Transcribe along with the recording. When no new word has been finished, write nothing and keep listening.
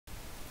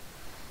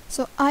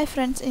So hi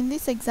friends, in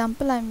this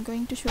example I am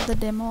going to show the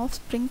demo of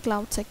Spring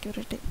Cloud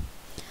Security.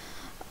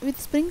 With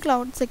Spring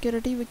Cloud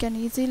Security we can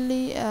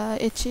easily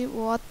achieve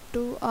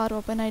OAuth2 or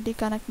OpenID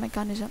connect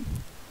mechanism.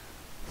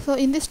 So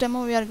in this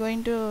demo we are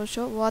going to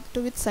show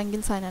OAuth2 with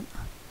single sign-on.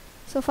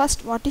 So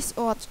first, what is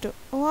OAuth2?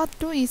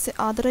 OAuth2 is an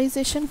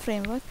authorization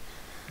framework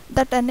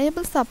that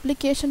enables the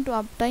application to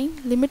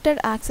obtain limited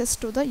access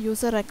to the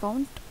user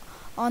account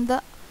on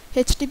the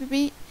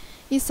HTTP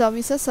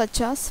services such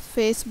as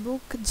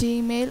Facebook,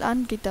 Gmail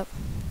and GitHub.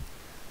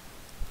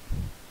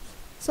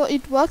 So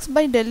it works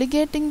by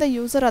delegating the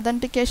user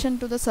authentication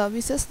to the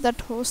services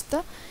that host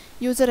the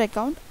user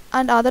account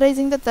and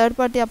authorizing the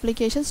third-party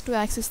applications to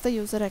access the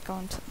user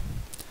account.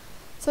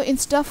 So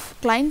instead of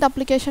client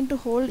application to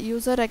hold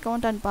user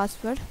account and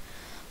password,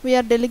 we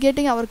are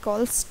delegating our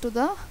calls to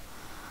the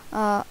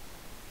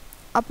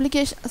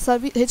application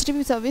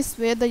HTTP service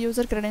where the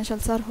user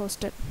credentials are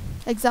hosted.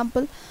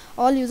 Example,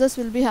 all users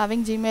will be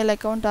having Gmail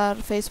account or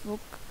Facebook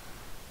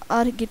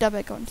or GitHub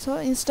account. So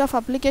instead of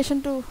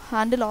application to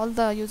handle all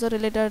the user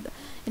related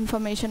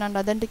information and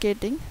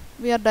authenticating,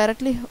 we are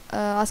directly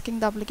asking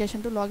the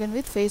application to log in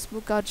with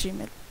Facebook or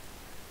Gmail.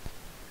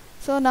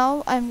 So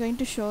now I am going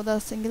to show the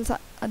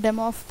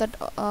demo of that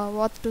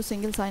OAuth2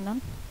 single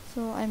sign-on.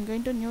 So I am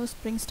going to new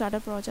Spring Starter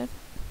project.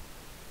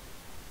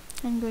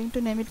 I am going to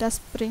name it as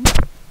Spring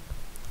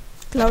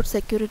Cloud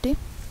Security.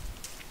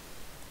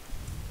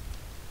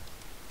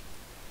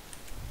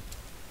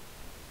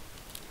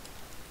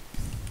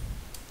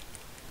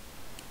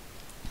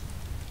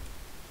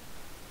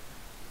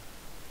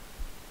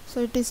 So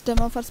it is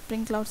demo for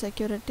Spring Cloud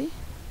Security.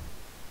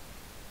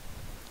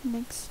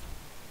 Next,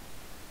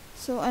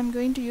 so I'm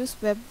going to use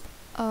web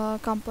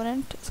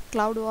component,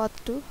 Cloud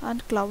OAuth2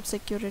 and Cloud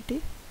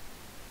Security,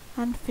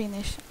 and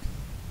finish.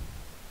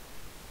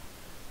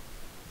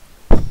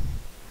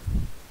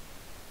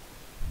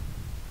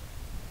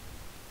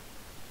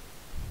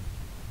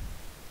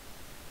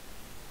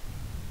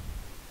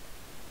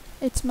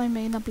 It's my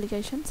main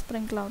application,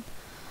 Spring Cloud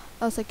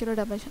Security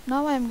application.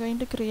 Now I am going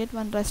to create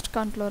one REST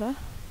controller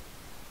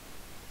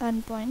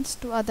endpoints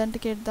to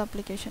authenticate the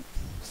application.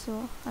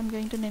 So I'm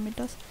going to name it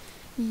as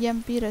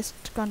EMP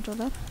REST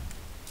controller.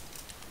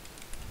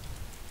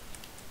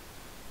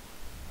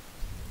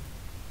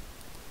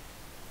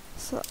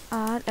 So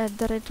add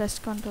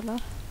 @REST controller,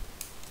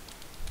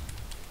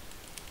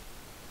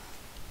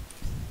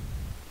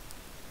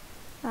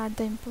 add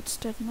the input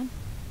statement,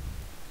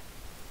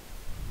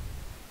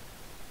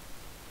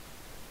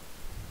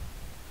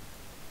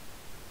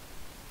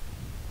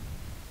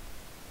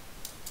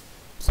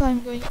 so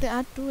I'm going to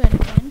add two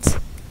endpoints,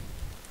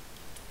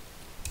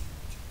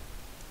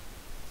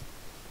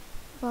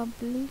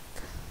 public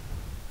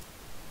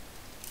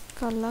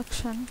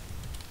collection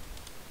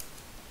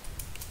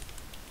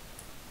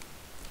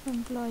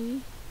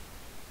employee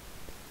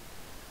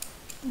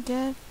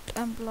get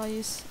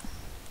employees,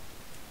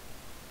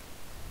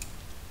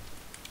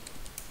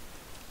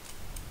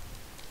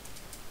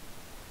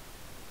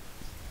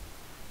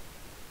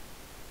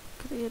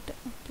 create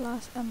a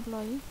class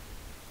employee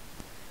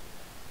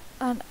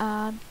and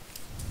add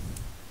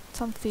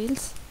some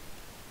fields,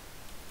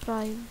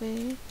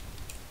 private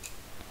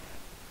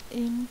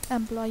int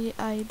employee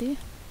ID,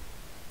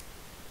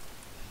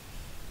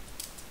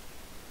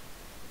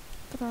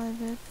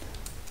 private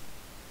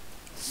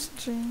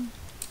string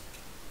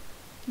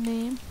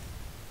name,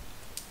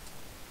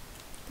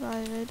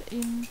 private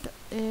int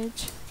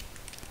age,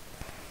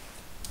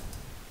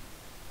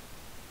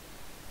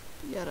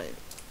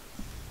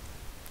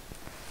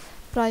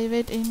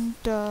 private int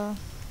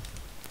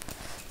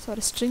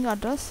string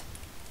address.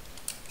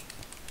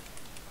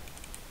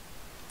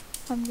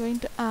 I'm going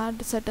to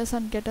add setters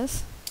and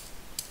getters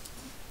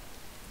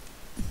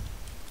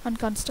and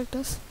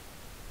constructors.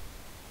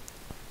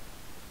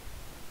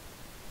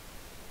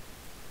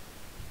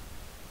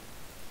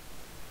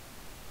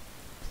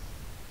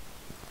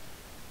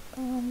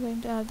 I'm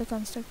going to add the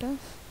constructors.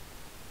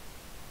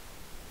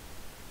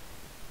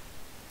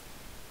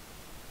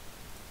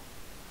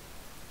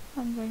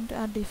 I'm going to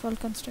add default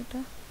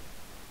constructor.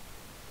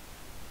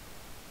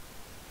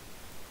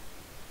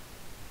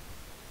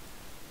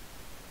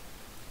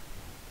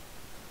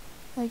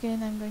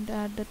 Again I'm going to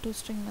add the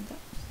toString method.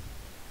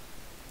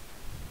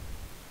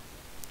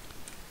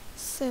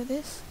 Save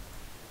this.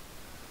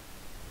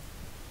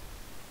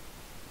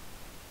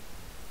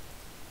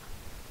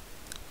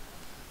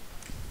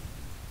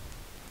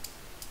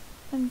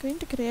 I'm going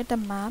to create a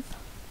map,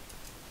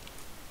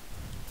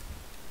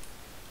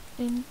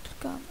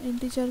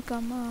 integer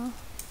comma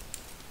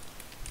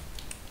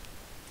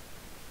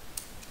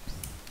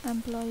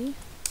employee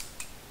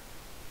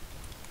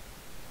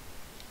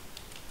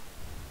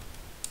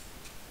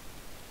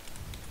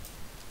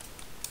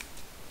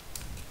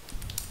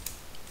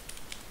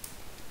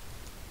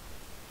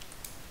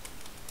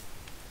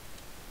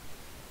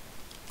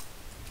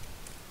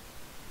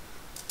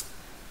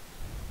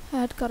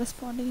add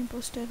corresponding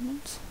import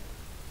statements.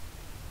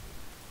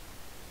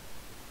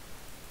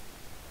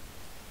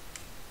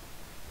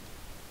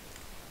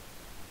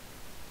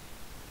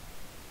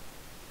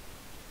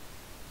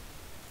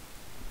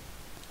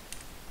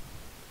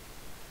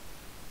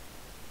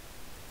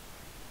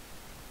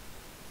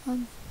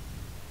 and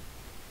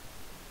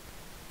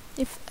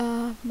if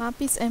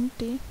map is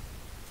empty,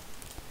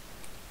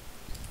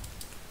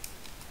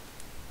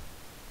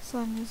 so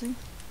I'm using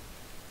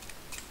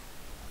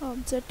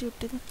object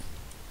util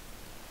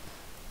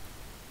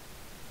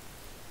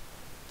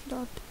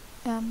dot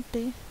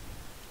empty.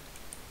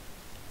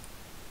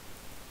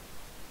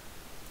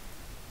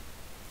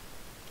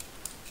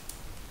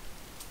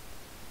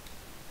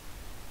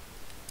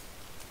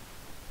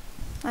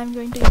 I'm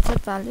going to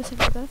insert values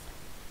into that.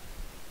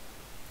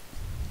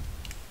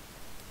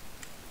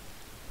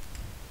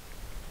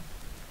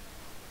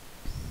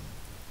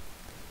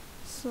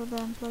 So the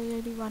employee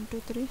ID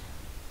 123,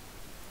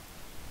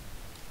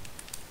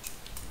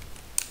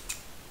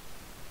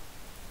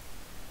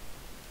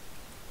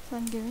 so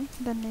I'm giving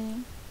the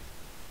name,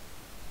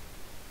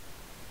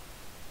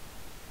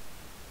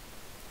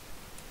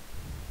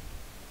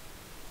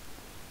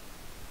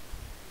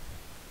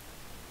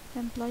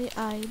 employee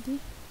ID,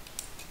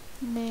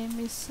 name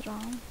is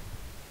Ram,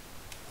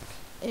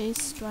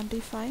 age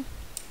 25,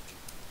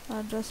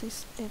 address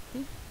is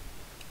AP.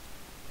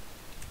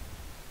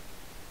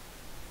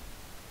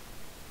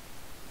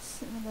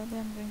 Similarly,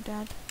 I'm going to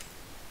add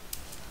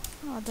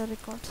other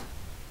records.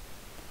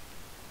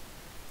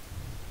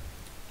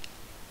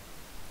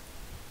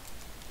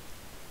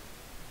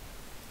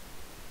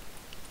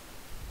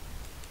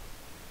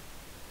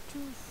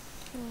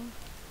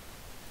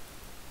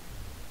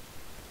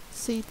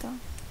 Sita,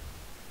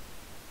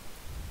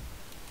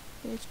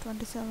 age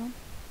 27,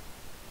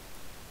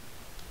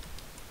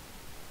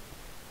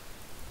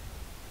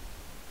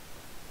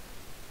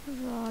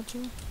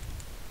 Raju,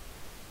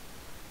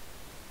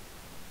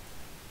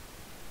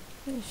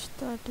 age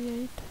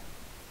 38.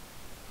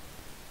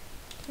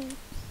 Okay.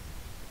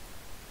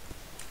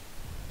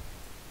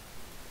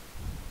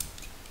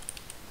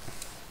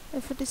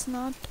 If it is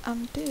not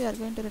empty, we are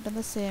going to return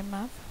the same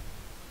map.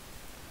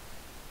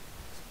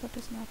 So that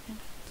is not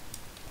needed.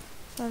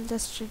 So I'll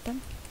just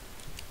return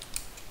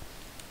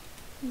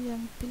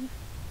emp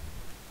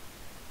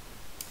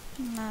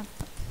map.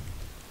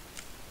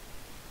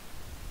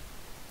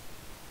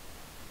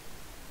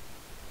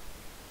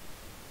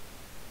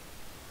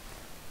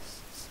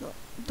 So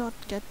dot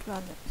get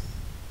value.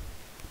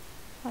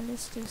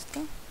 Values is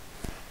the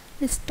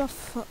list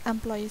of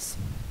employees.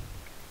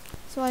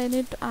 So I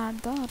need to add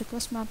the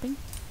request mapping.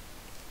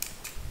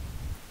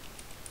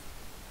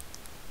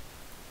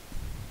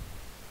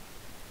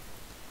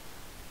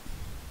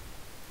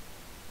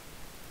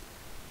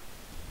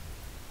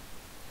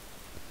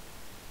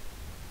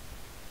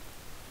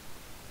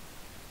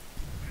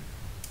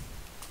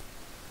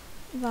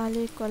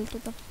 Value equal to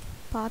the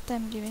path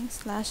I'm giving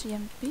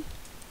 /mp,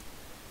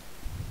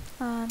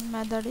 and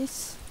method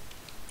is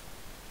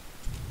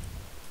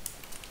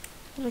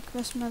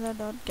request method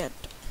dot get.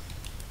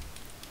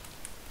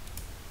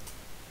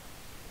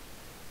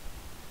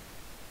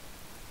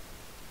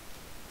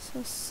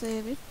 So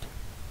save it.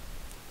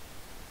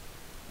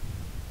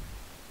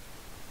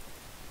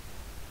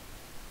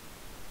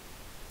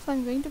 So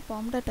I'm going to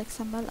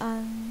pom.xml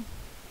and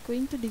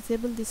going to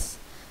disable this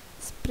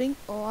Spring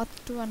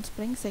OAuth2 and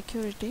Spring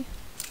security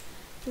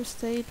to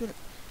say it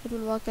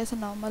will work as a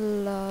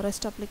normal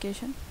REST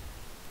application.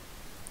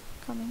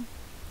 Coming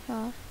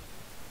here,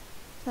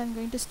 so I'm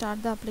going to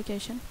start the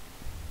application.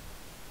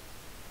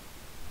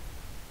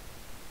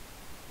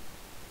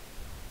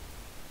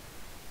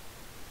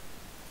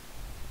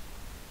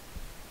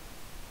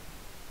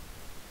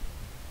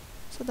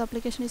 So the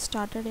application is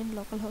started in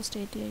localhost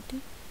 8080.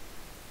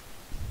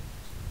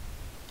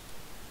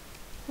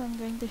 So I'm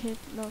going to hit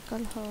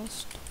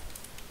localhost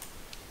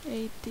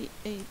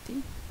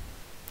 8080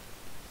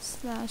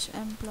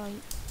 /employee.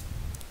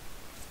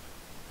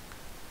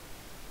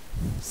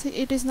 See,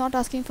 it is not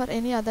asking for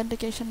any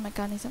authentication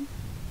mechanism.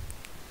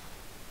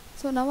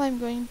 So now I'm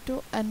going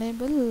to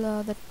enable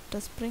the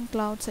Spring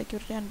Cloud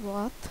Security and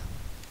OAuth.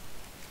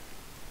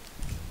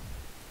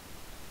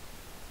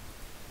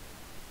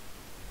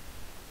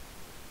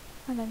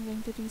 And I'm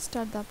going to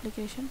restart the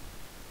application.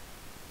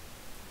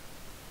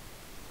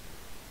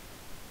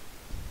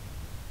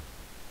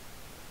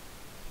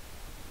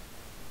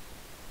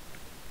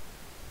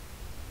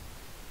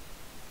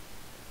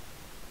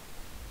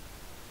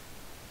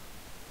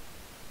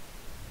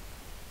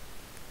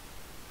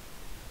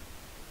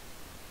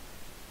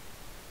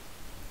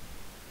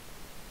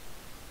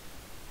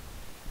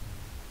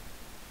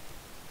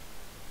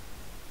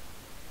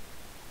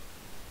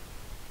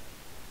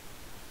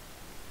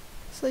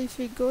 So if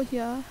we go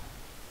here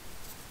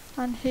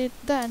and hit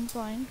the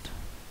endpoint,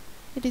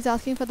 it is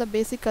asking for the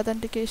basic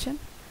authentication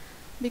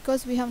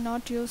because we have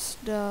not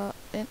used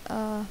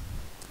OAuth2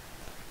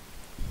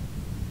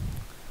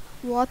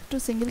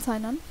 single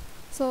sign-on.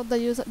 So the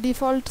user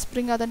default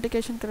Spring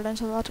authentication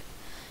credential or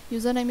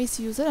username is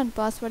user and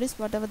password is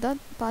whatever the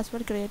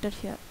password created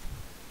here.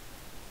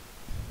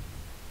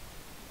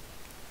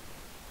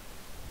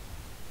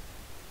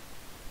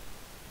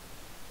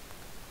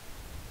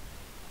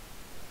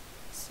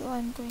 So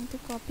I'm going to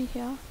copy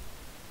here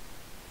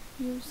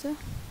user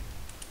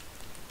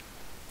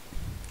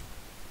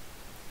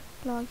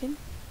login.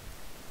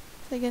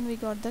 So again we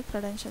got the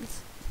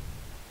credentials.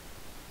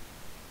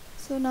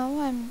 So now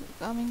I'm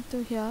coming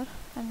to here.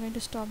 I'm going to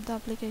stop the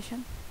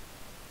application.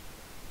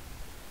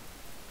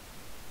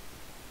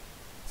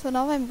 So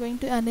now I'm going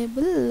to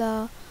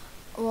enable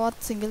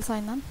OAuth single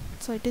sign-on.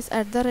 So it is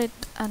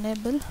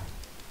 @enable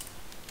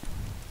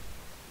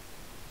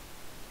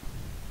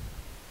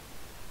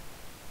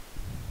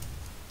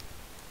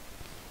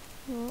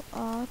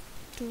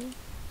OAuth2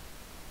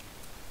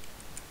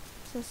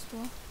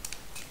 successful.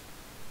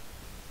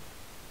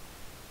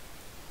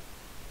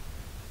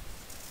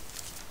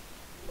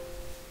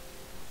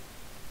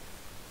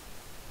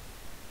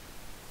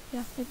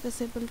 Yeah, it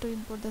was able to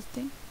import this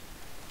thing.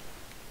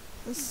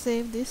 Let's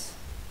save this.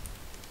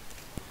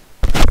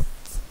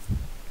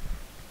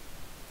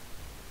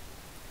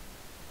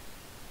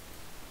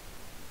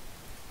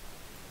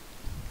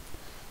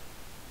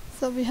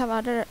 So we have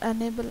added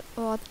enable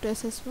OAuth2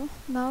 SSO.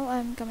 Now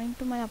I'm coming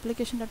to my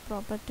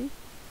application.property.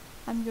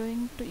 I'm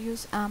going to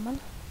use AML.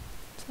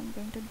 So I'm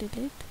going to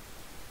delete.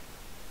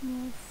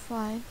 New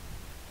file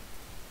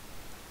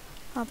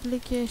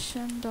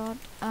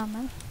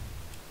application.aml.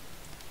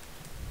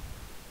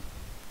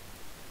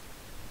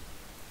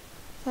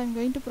 So I'm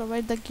going to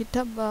provide the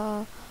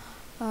GitHub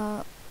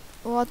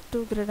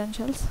OAuth2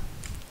 credentials.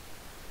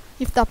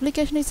 If the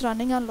application is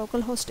running on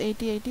localhost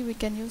 8080, we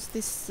can use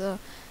this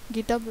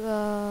GitHub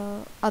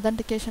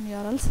authentication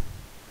URLs.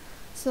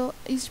 So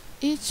each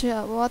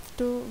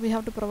OAuth2 we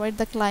have to provide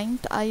the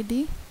client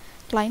ID,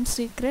 client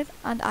secret,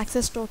 and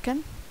access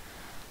token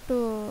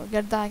to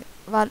get the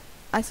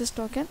access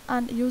token,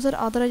 and user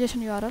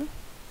authorization URL.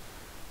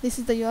 This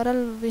is the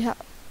URL we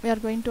are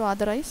going to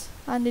authorize,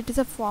 and it is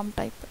a form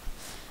type.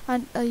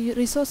 And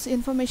resource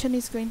information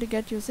is going to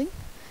get using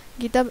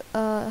GitHub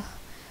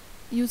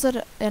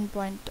user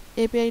endpoint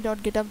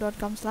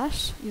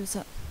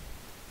api.github.com/user.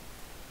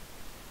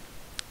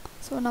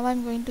 So now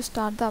I'm going to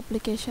start the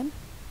application.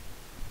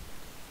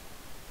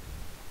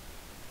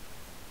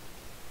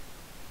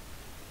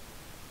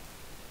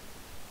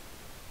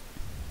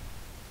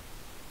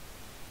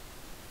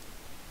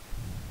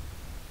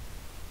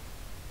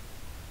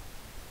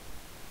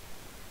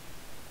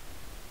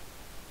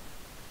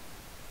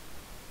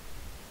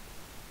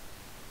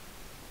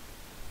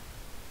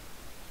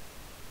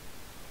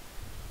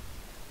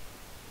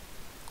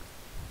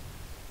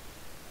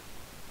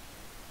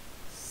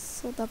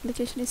 So the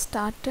application is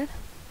started.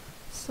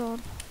 So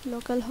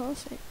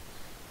localhost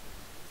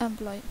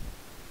employee.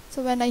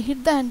 So when I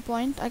hit the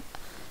endpoint,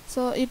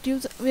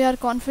 we are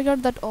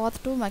configured that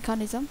OAuth2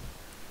 mechanism.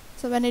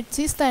 So when it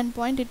sees the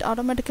endpoint, it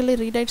automatically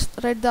read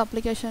the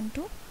application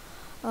to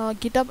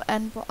GitHub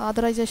and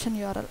authorization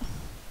URL.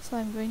 So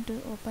I'm going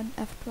to open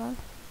F12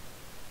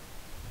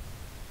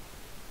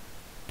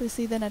 to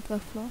see the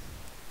network flow.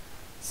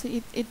 So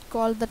it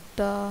called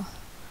that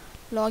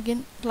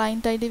login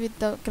client ID with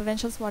the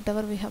credentials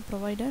whatever we have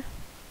provided.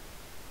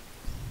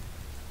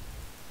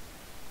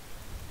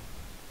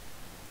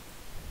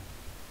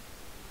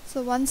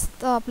 So once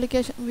the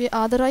application, we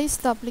authorize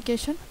the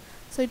application,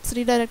 so it's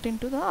redirecting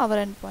to our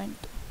endpoint.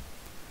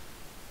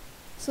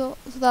 So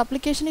the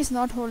application is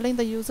not holding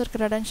the user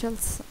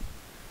credentials.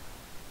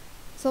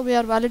 So we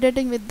are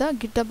validating with the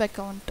GitHub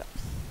account.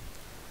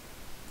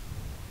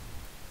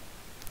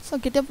 So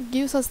GitHub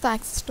gives us the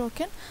access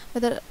token.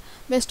 Whether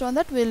based on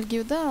that, we'll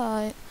give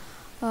the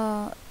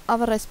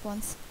our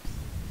response.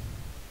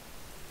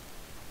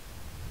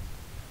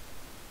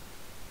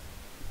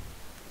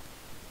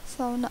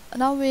 So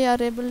now we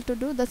are able to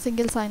do the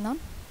single sign-on.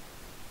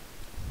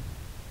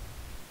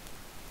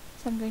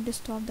 So I'm going to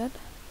stop that.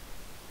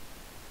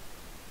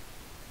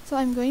 So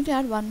I'm going to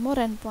add one more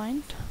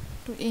endpoint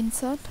to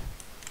insert.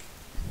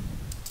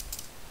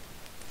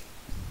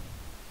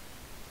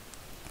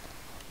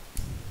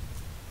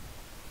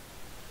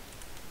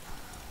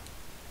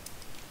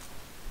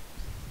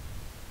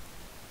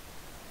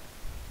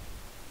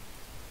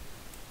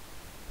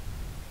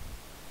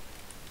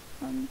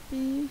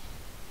 P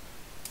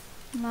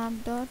map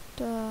dot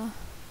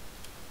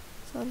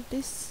sorry,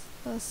 this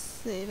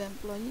save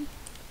employee.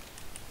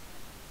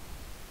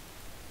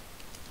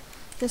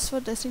 Just for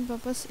testing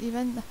purpose,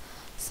 even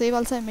save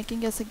also I'm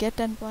making as a get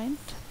endpoint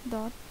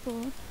dot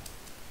port.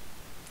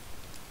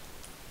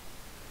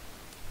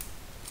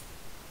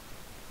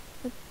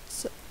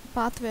 It's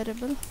path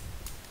variable.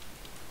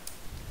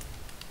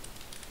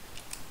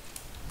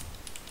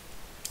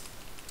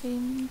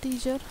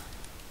 Integer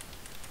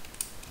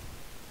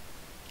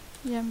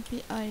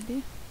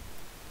MPID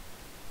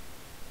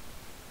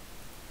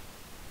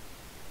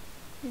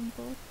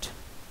import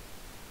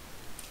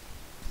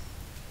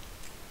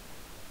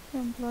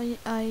employee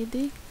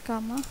ID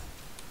comma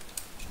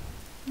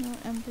no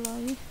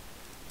employee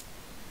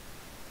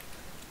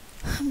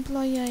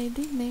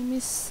ID name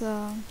is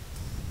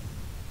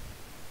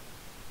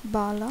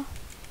Bala,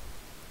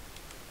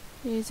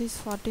 age is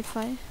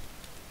 45,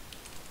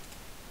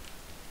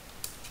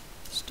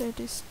 state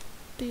is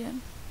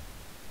TN.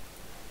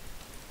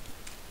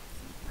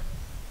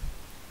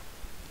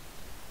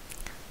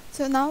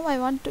 So now I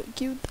want to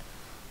give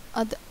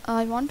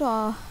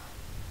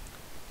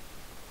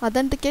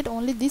authenticate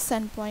only this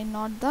endpoint,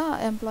 not the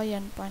employee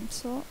endpoint.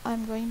 So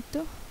I'm going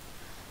to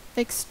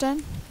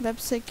extend web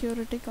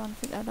security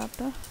config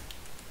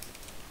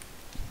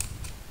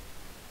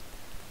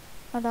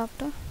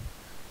adapter.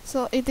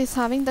 So it is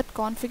having that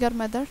configure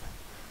method.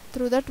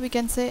 Through that we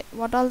can say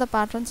what all the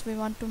patterns we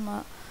want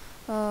to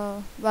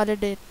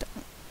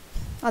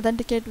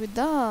authenticate with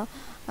the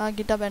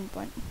GitHub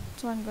endpoint.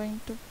 So I'm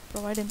going to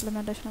provide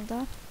implementation of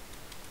that.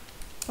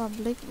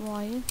 Public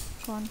void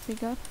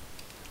configure,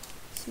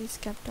 C is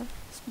capital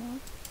small,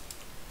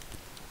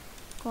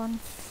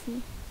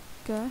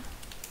 configure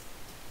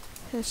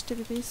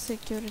HTTP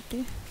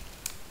security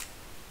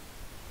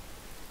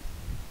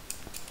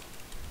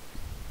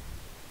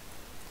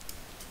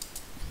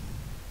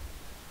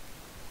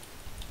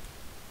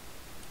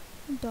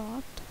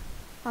dot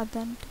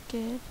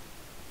authenticate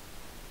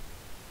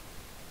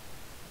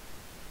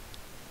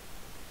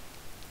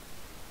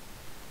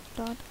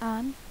dot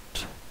and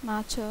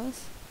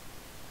matches.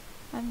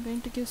 I'm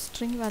going to give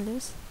string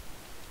values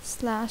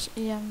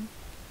 /em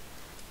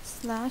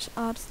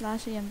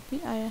 /r/emp.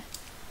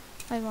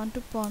 I want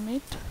to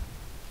permit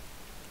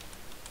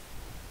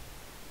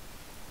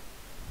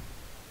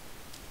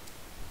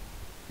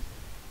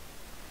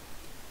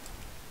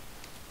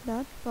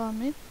dot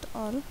permit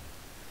all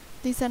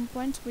these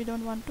endpoints we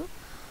don't want to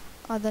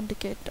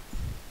authenticate.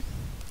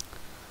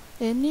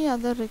 Any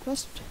other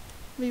request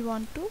we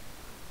want to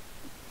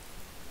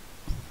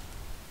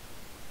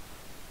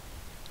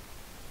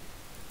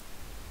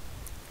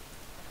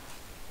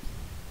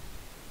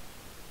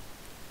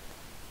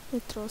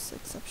it throws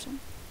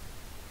exception.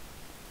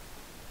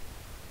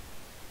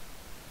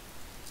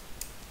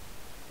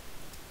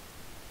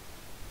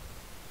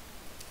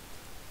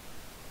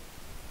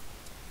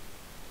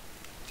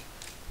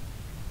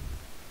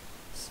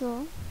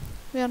 So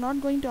we are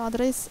not going to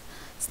authorize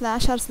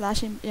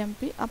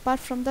 /r/emp. Apart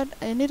from that,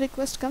 any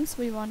request comes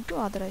we want to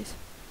authorize.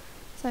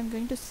 So I'm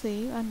going to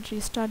save and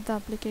restart the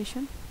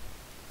application.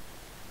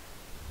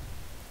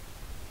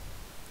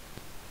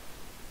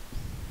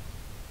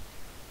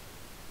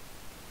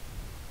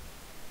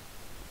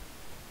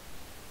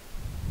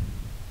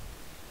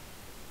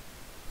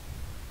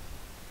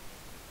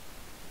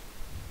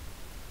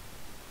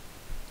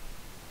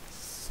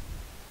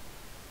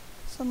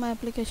 So my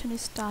application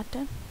is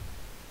started.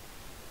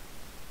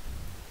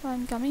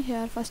 I'm coming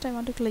here. First I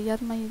want to clear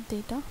my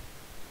data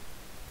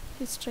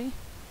history.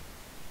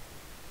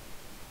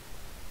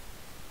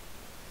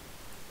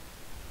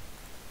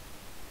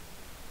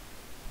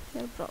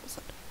 Here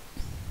browser.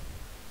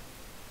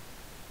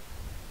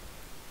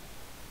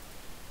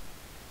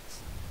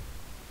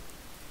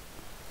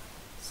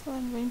 So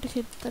I'm going to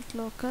hit that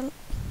local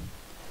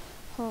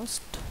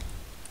host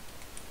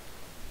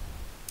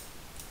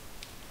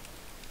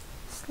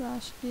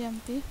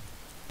 /emp.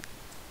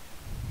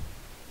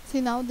 See,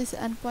 now this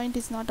endpoint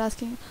is not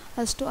asking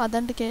us to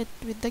authenticate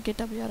with the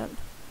GitHub URL.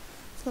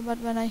 So but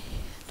when I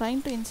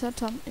trying to insert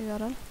some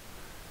URL,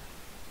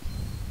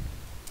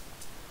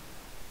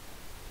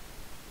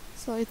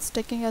 so it's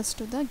taking us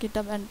to the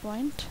GitHub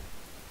endpoint.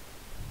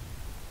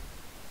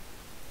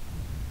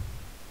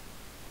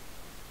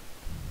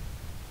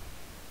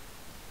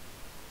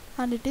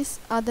 And it is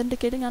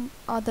authenticating and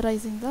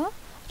authorizing the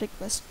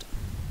request.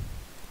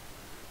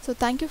 So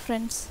thank you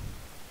friends.